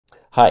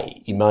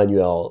Hi,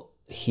 Emmanuel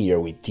here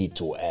with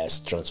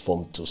T2S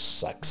Transform to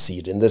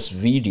Succeed. In this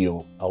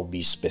video, I'll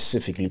be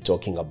specifically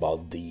talking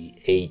about the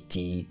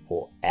AT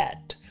or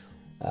AT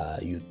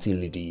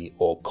utility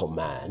or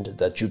command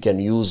that you can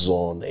use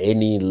on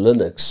any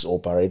Linux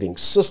operating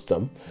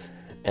system.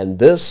 And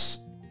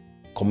this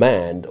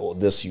command or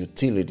this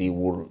utility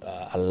will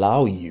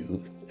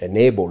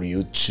enable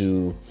you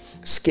to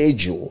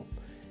schedule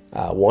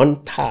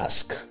one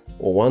task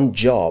or one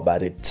job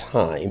at a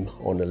time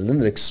on a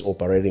Linux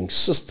operating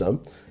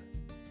system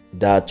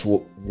that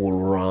will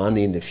run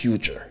in the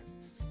future.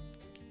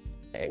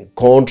 And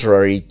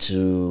contrary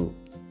to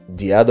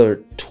the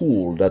other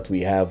tool that we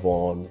have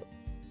on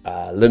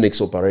Linux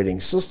operating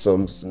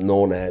systems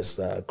known as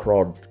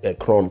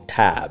cron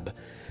tab,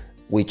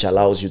 which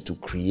allows you to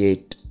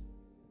create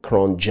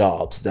cron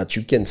jobs that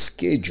you can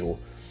schedule,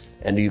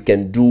 and you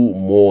can do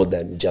more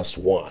than just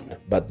one.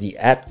 But the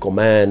 @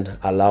 command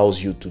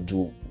allows you to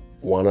do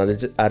one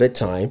at a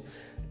time,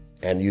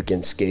 and you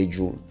can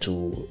schedule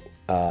to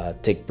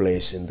take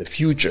place in the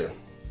future.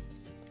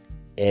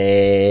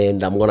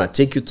 And I'm gonna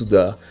take you to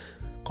the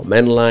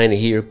command line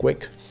here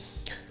quick.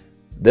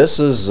 This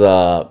is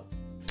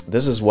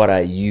what I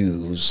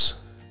use.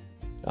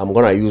 I'm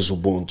gonna use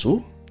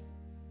Ubuntu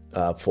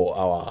for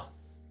our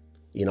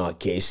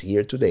case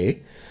here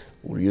today.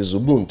 We'll use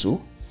Ubuntu.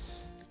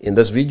 In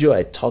this video,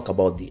 I talk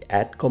about the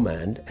 @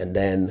 command, and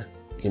then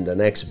in the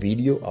next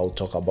video, I'll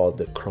talk about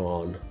the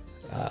cron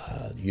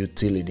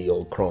utility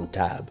or cron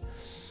tab.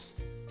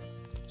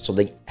 So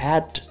the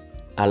 @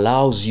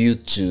 allows you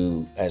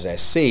to, as I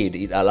said,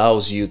 it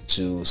allows you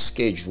to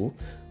schedule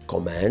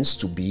commands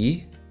to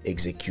be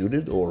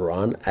executed or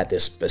run at a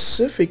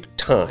specific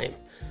time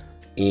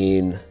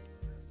in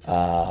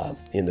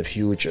the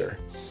future.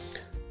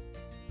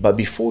 But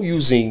before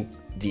using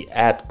the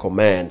 @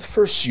 command,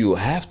 first you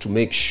have to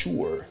make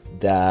sure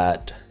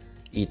that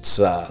it's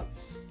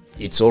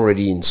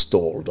already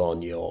installed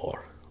on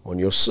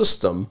your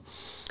system.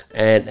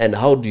 And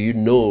how do you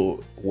know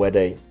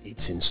whether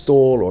it's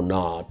installed or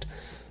not?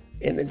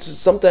 And it's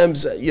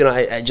sometimes,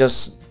 I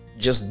just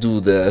do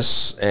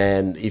this,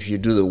 and if you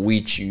do the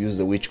which, you use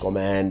the which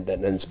command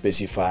and then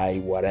specify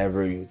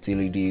whatever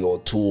utility or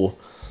tool.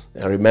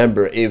 And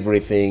remember,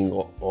 everything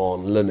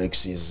on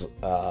Linux is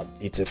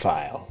it's a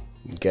file.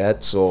 Okay,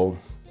 so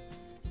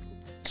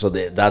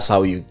that's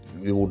how you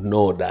would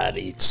know that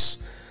it's,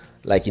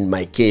 like in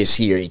my case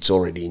here, it's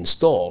already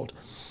installed.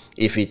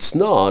 If it's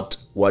not,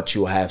 what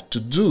you have to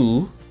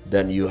do,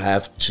 then you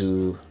have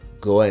to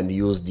go and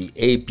use the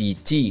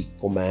apt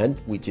command,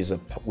 which is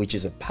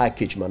a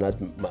package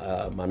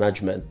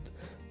management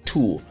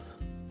tool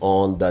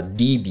on the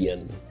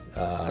Debian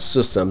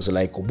systems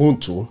like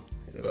Ubuntu,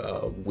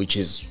 which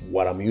is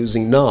what I'm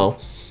using now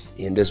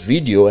in this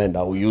video, and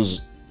I will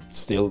use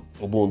still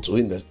Ubuntu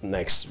in the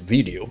next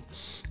video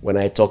when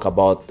I talk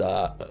about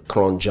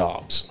cron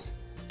jobs.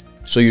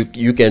 So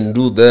you can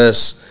do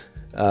this,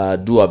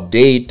 do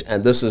update,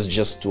 and this is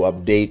just to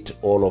update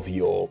all of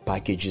your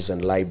packages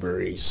and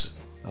libraries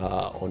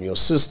on your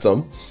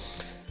system.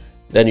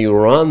 Then you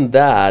run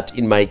that.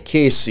 In my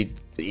case,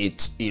 it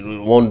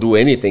won't do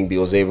anything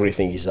because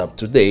everything is up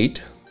to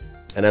date.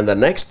 And then the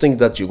next thing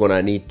that you're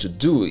gonna need to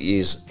do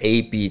is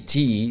apt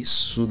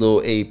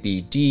sudo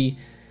apt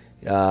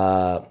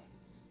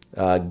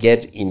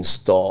get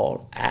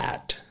install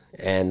 @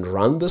 and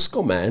run this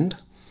command.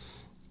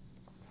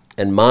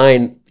 And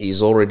mine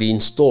is already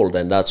installed,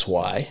 and that's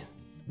why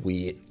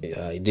we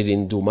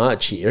didn't do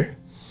much here.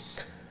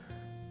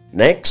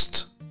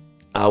 Next,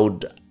 I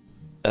would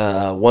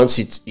once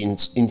it's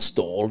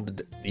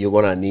installed, you're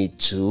gonna need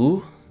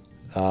to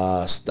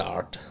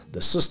start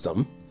the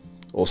system,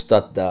 or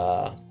start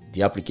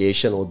the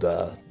application, or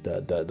the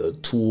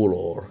tool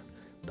or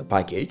the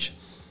package.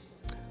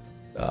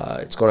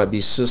 It's gonna be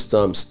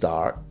systemctl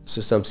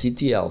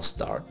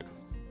start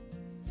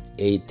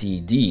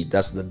atd.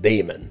 That's the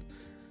daemon,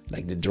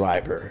 like the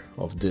driver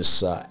of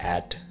this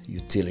 @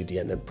 utility,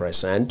 and then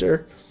press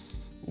enter.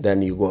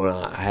 Then you're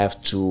gonna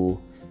have to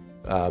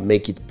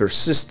make it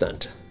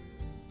persistent.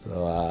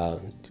 So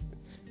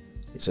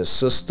it's a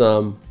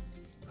system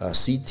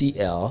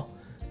ctl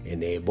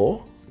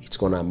enable. It's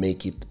gonna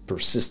make it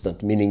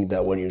persistent, meaning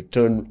that when you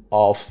turn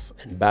off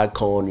and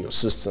back on your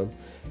system,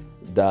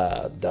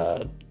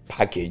 the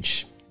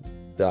package,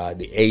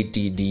 the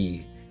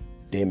atd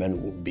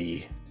daemon will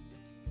be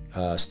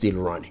still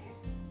running.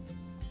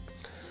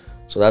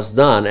 So that's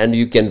done, and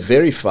you can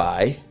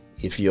verify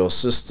if your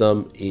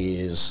system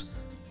is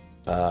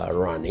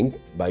running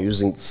by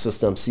using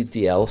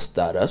systemctl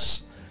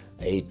status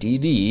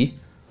atd.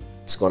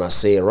 It's gonna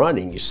say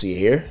running. You see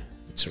here,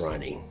 it's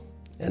running.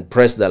 And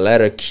press the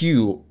letter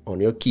Q on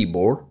your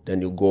keyboard.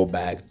 Then you go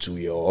back to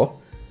your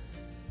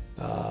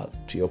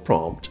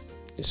prompt.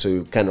 So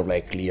you kind of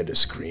like clear the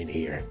screen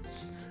here.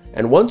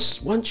 And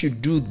once you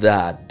do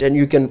that, then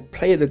you can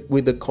play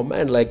with the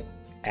command like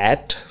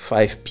at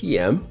 5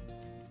 p.m.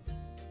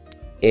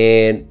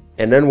 And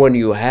then when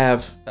you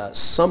have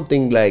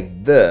something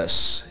like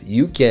this,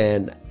 you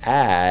can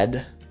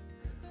add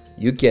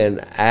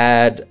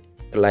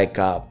like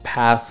a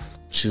path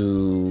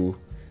to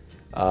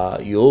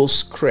your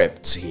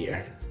scripts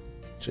here.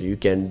 So you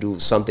can do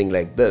something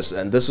like this,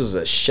 and this is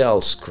a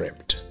shell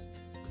script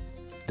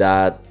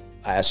that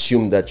I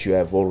assume that you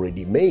have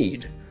already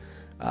made.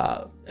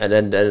 And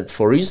then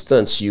for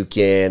instance,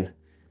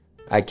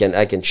 I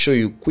can show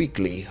you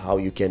quickly how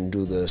you can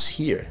do this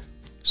here.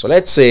 So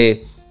let's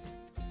say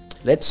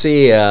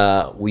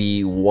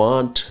we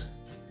want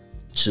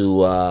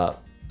to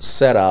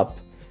set up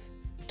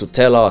to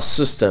tell our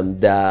system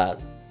that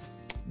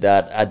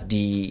at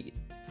the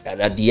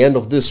end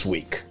of this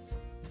week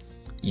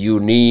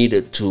you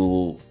need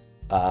to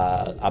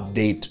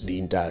update the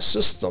entire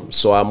system.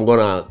 So I'm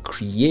gonna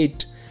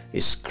create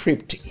a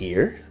script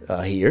here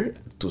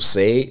to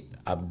say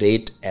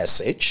update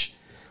sh.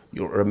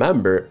 You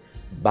remember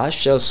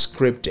bash shell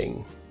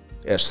scripting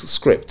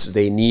scripts,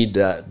 they need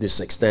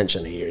this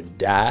extension here,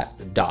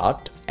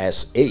 dot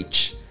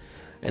sh.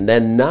 And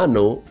then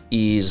nano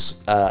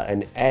is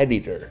an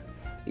editor.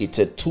 It's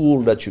a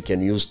tool that you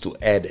can use to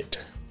edit.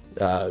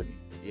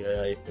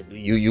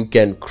 You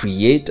can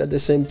create at the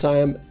same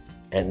time,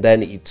 and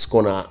then it's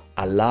gonna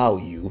allow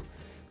you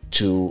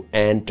to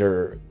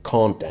enter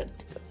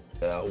content,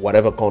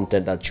 whatever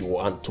content that you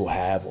want to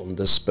have on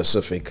this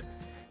specific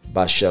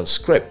bash shell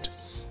script.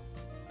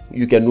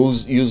 You can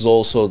use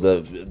also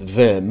the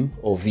vim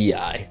or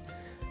vi,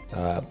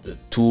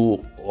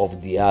 two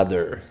of the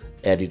other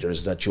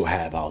editors that you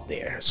have out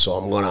there. So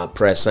I'm gonna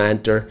press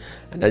enter,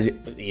 and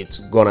then it's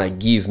gonna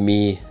give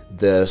me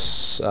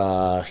this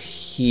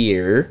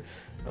here.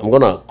 I'm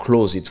gonna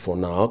close it for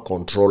now,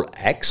 Control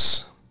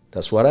X.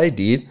 That's what I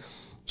did.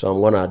 So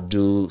I'm gonna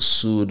do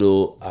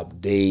sudo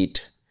update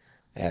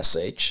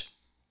sh.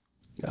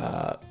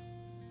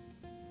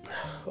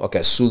 Okay,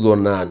 sudo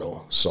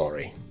nano,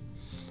 sorry.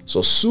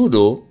 So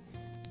sudo,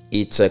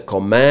 it's a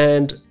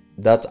command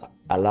that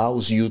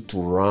allows you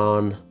to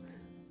run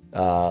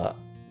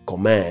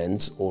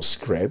commands or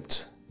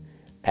script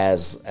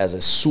as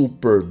a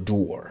super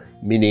doer,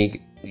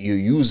 meaning you're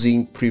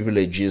using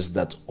privileges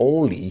that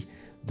only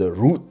the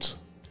root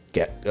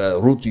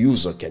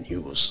user can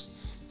use.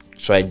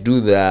 So I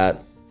do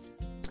that,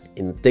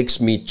 and it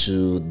takes me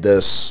to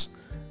this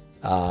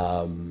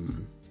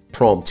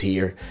prompt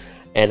here.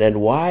 And then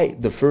why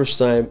the first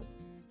time,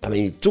 I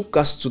mean, it took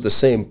us to the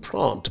same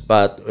prompt,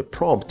 but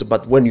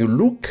when you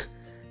look,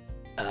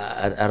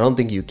 I don't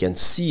think you can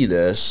see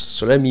this.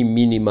 So let me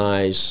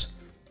minimize,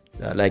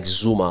 like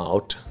zoom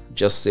out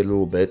just a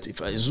little bit.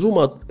 If I zoom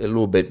out a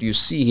little bit, you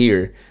see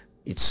here,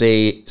 it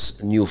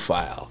says new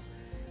file.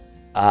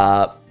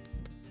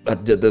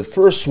 But the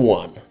first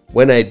one,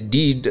 when I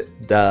did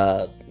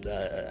I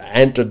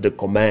entered the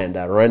command,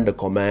 I ran the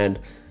command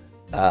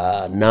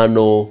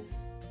nano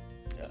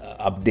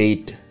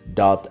update.sh.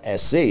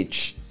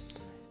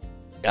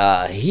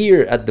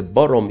 Here at the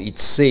bottom, it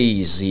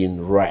says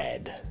in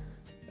red.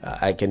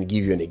 I can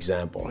give you an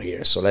example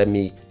here. So let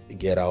me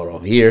get out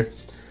of here.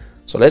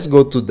 So let's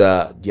go to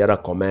the other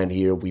command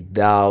here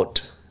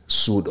without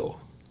sudo.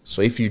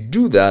 So if you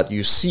do that,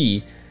 you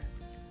see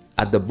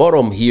at the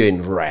bottom here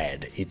in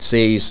red, it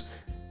says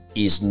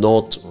is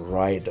not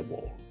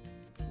writable.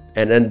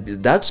 And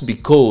then that's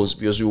because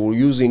we were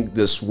using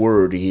this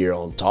word here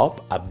on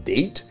top,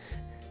 update.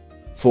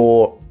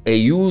 For a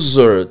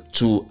user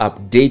to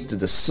update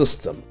the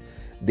system,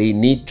 they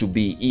need to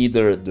be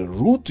either the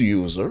root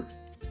user,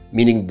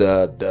 meaning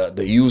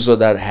the user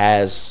that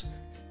has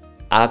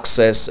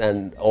access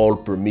and all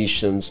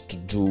permissions to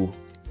do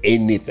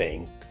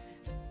anything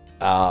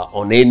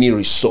on any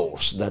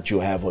resource that you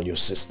have on your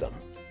system.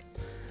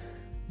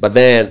 But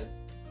then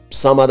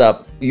some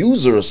other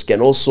users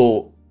can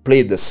also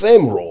play the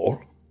same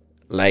role,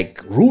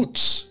 like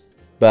roots,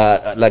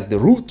 but like the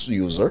root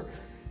user,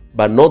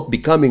 but not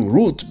becoming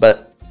root,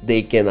 but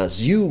they can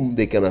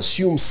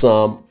assume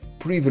some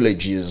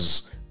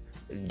privileges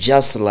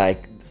just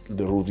like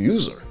the root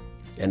user.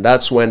 And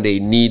that's when they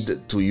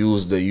need to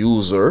use the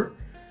user,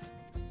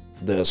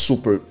 the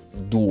super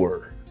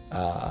doer,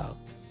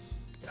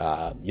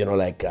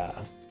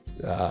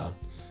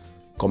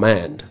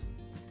 command.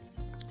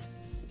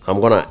 I'm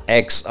gonna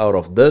X out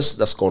of this,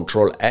 that's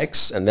Control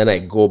X, and then I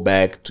go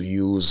back to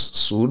use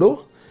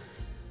sudo.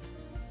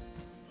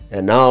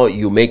 And now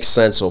you make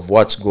sense of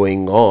what's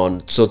going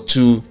on. So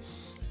to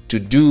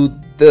do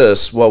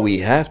this, what we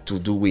have to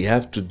do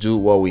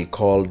what we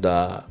call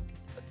the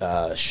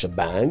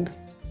shebang.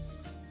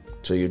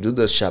 So you do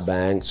the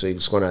shebang, so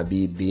it's gonna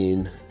be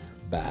bin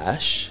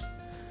bash.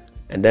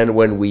 And then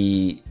when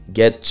we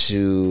get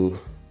to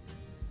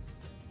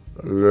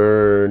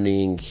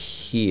learning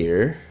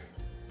here,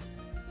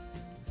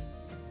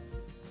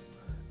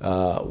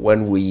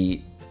 when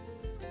we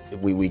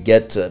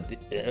get at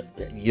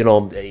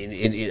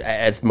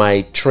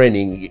my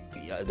training,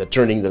 the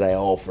training that I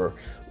offer,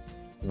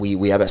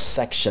 we have a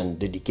section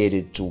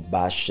dedicated to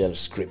bash shell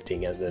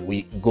scripting, and then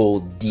we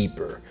go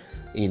deeper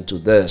into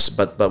this.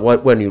 But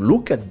when you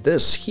look at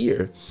this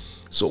here,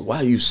 so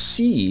what you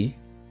see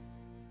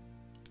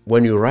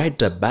when you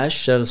write a bash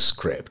shell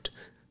script,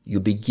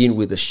 you begin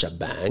with a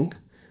shebang,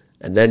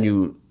 and then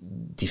you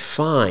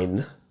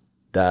define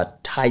the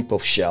type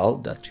of shell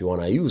that you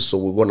want to use. So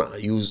we're going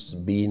to use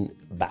bin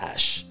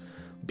bash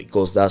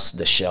because that's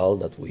the shell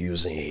that we're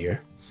using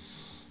here.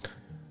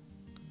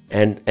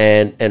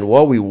 And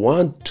what we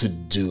want to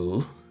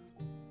do,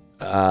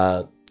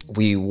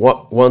 we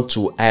want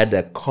to add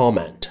a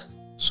comment.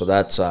 So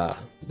that's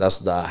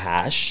the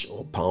hash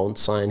or pound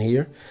sign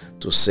here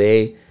to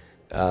say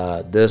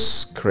this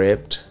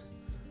script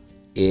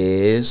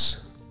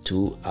is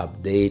to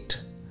update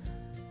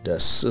the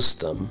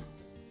system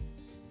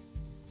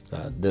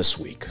this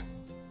week.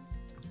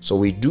 So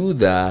we do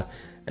that,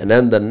 and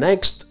then the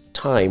next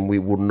time we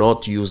would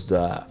not use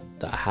the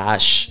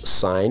hash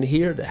sign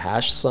here, the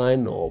hash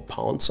sign or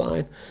pound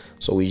sign.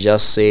 So we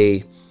just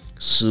say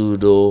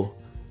sudo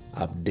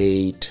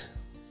update,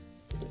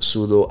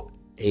 sudo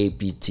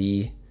apt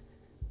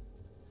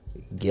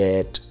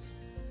get,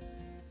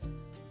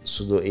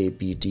 sudo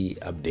apt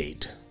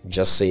update.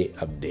 Just say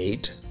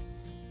update,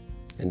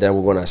 and then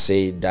we're gonna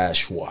say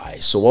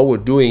 -y. So what we're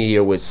doing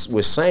here is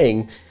we're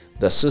saying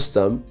the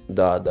system,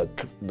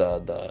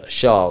 the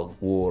shell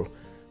will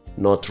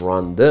not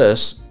run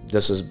this.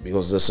 This is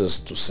because this is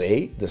to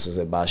say this is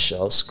a bash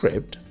shell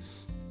script,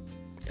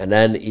 and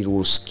then it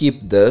will skip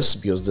this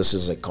because this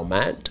is a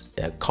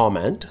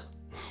comment,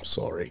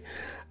 sorry,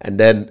 and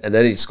then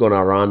it's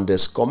gonna run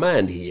this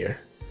command here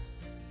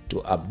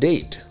to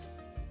update,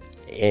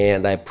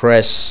 and I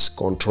press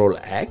Ctrl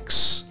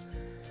X,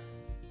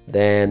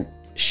 then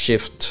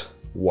Shift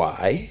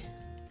Y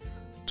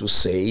to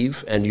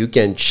save, and you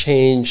can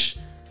change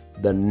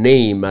the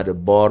name at the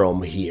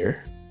bottom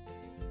here.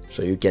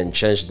 So you can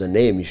change the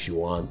name if you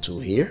want to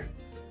here,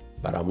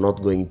 but I'm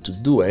not going to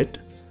do it.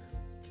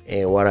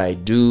 And what I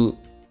do,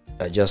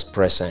 I just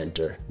press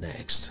enter,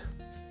 next,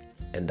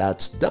 and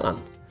that's done.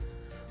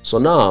 So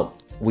now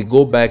we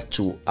go back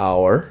to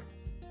our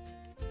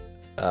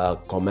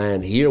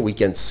command here. We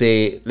can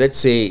say, let's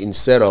say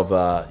instead of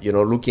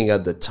looking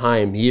at the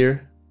time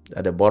here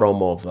at the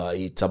bottom of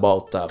it's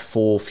about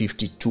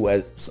 4:52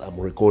 as I'm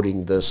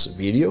recording this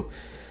video.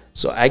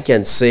 So I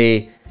can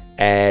say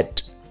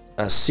at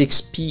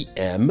 6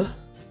 p.m.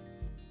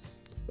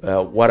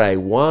 What I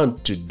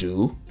want to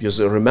do,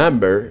 because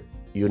remember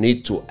you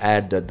need to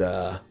add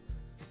the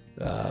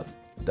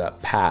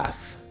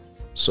path,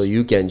 so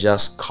you can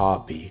just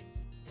copy.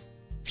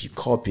 If you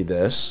copy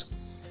this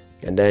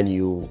and then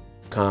you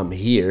come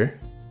here,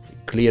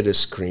 clear the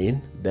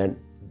screen, then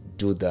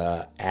do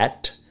the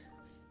 @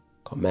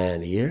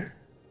 command here.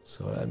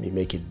 So let me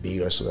make it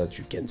bigger so that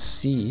you can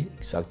see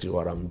exactly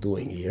what I'm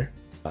doing here.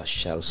 A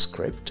shell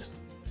script.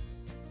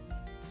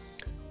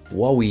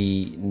 What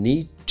we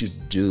need to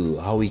do,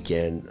 how we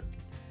can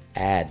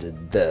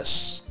add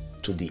this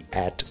to the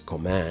 @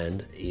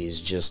 command,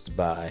 is just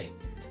by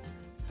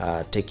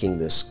taking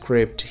the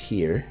script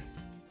here,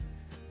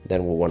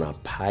 then we want to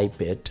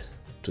pipe it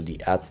to the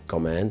 @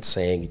 command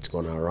saying it's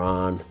gonna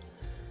run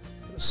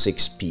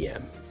 6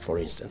 p.m. for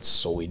instance.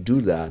 So we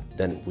do that,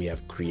 then we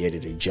have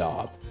created a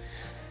job.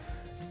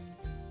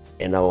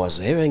 And I was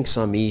having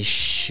some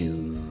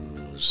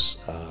issues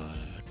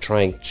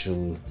trying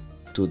to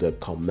do the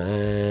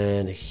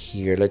command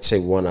here. Let's say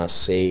we want to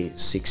say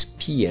 6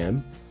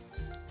 p.m.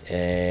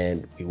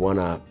 and we want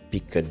to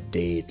pick a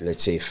date,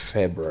 let's say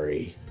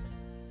February.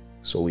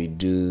 So we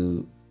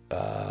do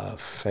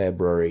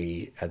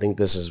February. I think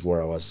this is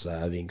where I was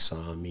having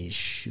some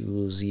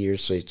issues here.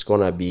 So it's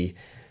gonna be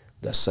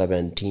the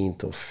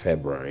 17th of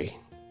February.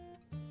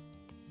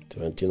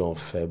 17th of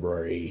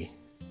February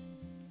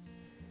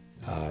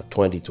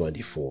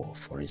 2024,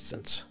 for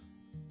instance.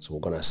 So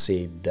we're gonna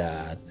say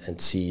that and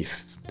see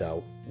if that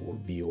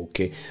will be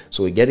okay.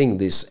 So we're getting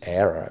this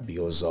error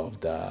because of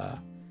the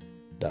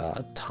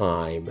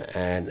time,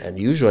 and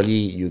usually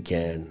you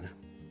can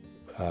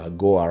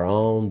go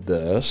around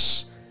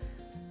this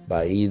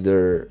by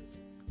either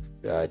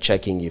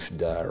checking if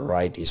the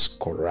right is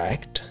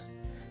correct.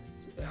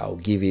 I'll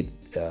give it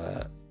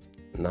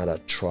another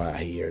try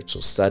here.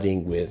 So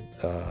starting with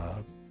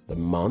the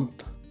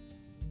month,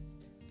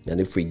 and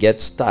if we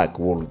get stuck,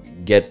 we'll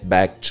get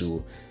back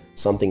to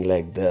something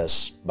like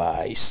this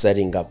by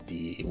setting up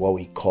the what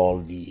we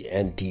call the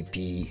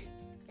NTP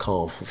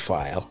conf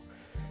file.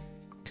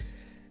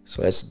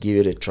 So let's give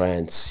it a try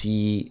and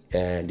see,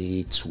 and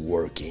it's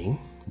working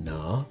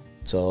now.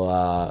 So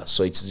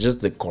so it's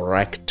just the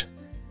correct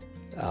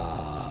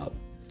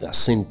the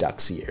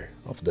syntax here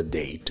of the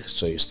date.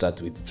 So you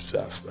start with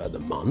the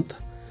month,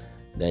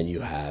 then you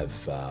have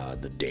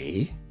the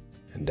day,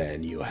 and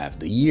then you have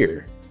the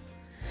year.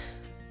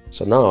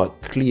 So now I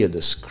clear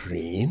the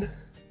screen,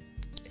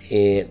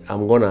 and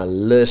I'm gonna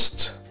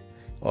list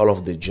all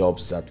of the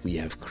jobs that we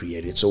have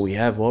created. So we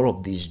have all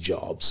of these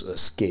jobs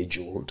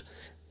scheduled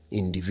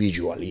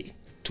individually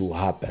to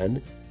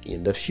happen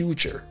in the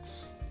future.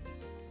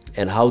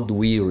 And how do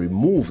we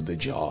remove the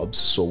jobs?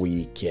 So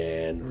we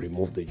can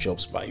remove the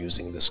jobs by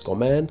using this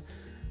command,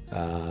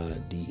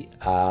 the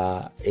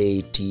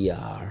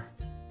atrm.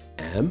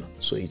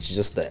 So it's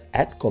just the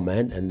add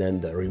command and then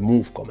the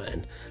remove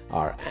command,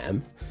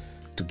 rm,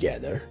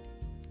 together.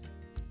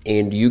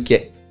 And you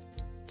can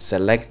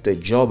select a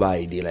job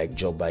ID like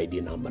job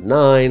ID number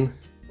 9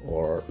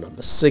 or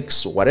number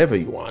 6, whatever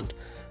you want.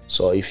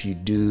 So if you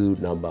do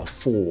number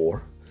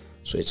 4,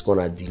 so it's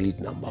gonna delete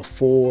number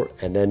 4,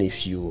 and then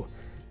if you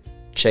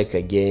check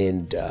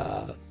again,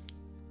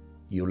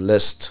 you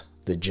list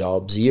the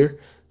jobs here,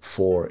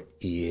 4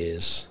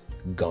 is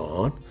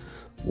gone.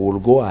 We'll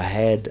go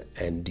ahead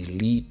and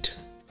delete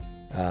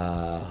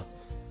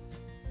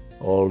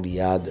all the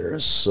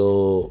others.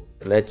 So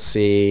let's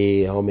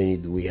say, how many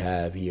do we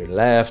have here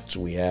left?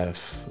 We have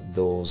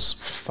those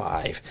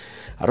 5.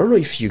 I don't know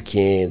if you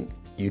can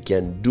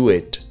do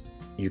it.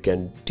 You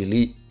can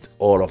delete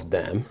all of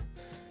them.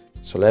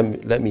 So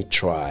let me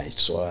try.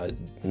 So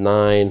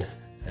 9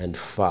 and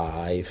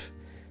 5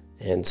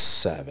 and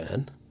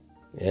 7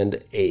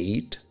 and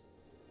 8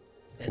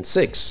 and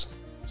 6.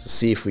 So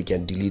see if we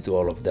can delete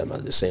all of them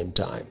at the same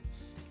time.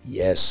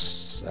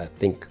 Yes, I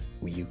think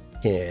you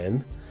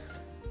can.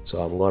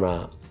 So I'm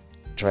gonna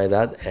try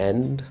that,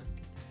 and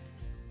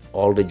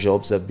all the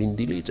jobs have been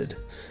deleted.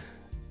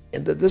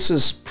 And this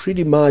is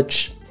pretty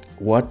much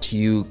what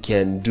you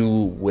can do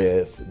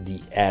with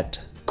the add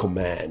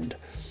command.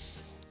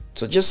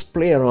 So just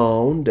play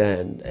around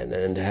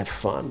and have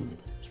fun.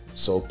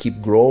 So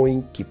keep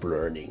growing, keep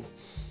learning.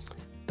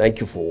 Thank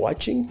you for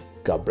watching.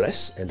 God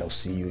bless, and I'll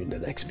see you in the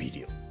next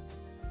video.